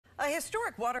A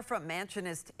historic waterfront mansion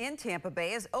in Tampa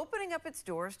Bay is opening up its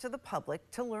doors to the public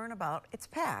to learn about its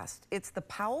past. It's the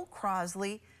Powel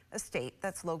Crosley Estate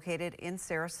that's located in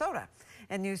Sarasota.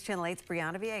 And News Channel 8's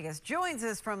Brianna Villegas joins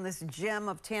us from this Gem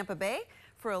of Tampa Bay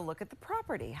for a look at the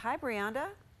property. Hi, Brianna.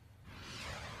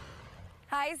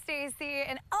 Hi, Stacy.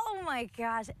 And oh my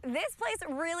gosh, this place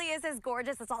really is as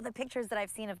gorgeous as all the pictures that I've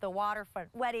seen of the waterfront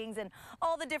weddings and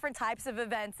all the different types of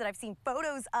events that I've seen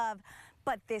photos of.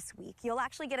 But this week, you'll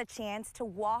actually get a chance to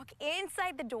walk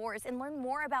inside the doors and learn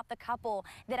more about the couple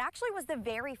that actually was the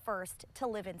very first to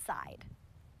live inside.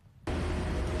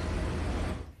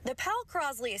 The Powel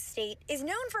Crosley Estate is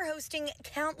known for hosting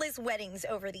countless weddings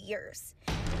over the years.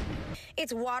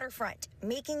 It's waterfront,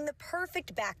 making the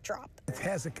perfect backdrop. It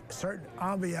has a certain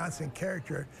ambiance and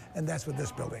character, and that's what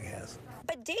this building has.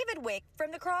 But David Wick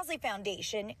from the Crosley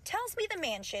Foundation tells me the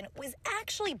mansion was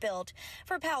actually built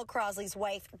for Powel Crosley's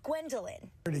wife, Gwendolyn.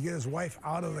 To get his wife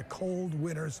out of the cold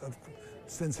winters of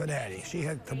Cincinnati. She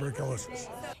had tuberculosis.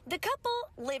 The couple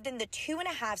lived in the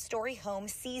 2.5-story home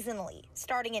seasonally,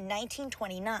 starting in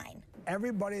 1929.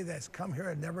 Everybody that's come here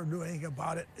and never knew anything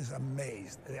about it is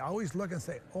amazed. They always look and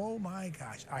say, oh my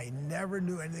gosh, I never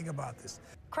knew anything about this.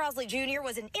 Crosley Jr.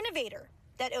 was an innovator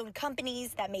that owned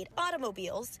companies that made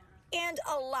automobiles and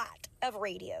a lot of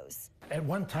radios. At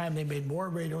one time, they made more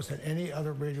radios than any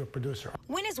other radio producer.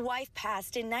 When his wife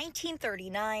passed in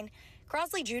 1939,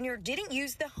 Crosley Jr. didn't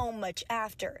use the home much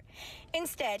after.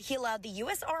 Instead, he allowed the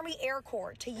U.S. Army Air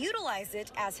Corps to utilize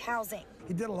it as housing.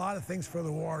 He did a lot of things for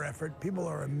the war effort. People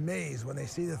are amazed when they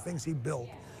see the things he built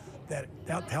that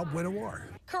helped win a war.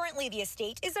 Currently, the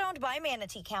estate is owned by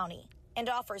Manatee County and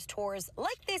offers tours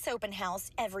like this open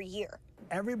house every year.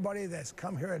 Everybody that's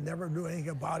come here and never knew anything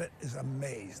about it is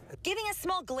amazed. Giving a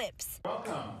small glimpse.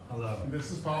 Welcome. Hello.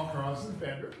 This is Powel Crosley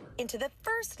Jr. Into the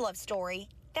first love story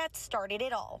that started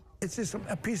it all. It's just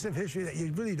a piece of history that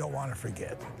you really don't want to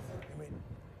forget.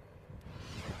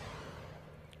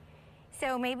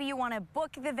 So maybe you want to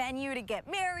book the venue to get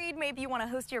married, maybe you want to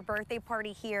host your birthday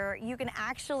party here. You can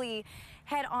actually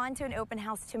head on to an open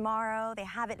house tomorrow. They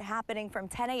have it happening from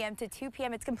 10 a.m. to 2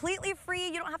 p.m. It's completely free.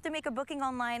 You don't have to make a booking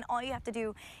online. All you have to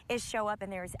do is show up,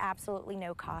 and there's absolutely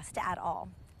no cost at all.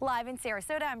 Live in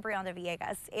Sarasota, I'm Brianna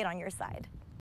Villegas, 8 on your side.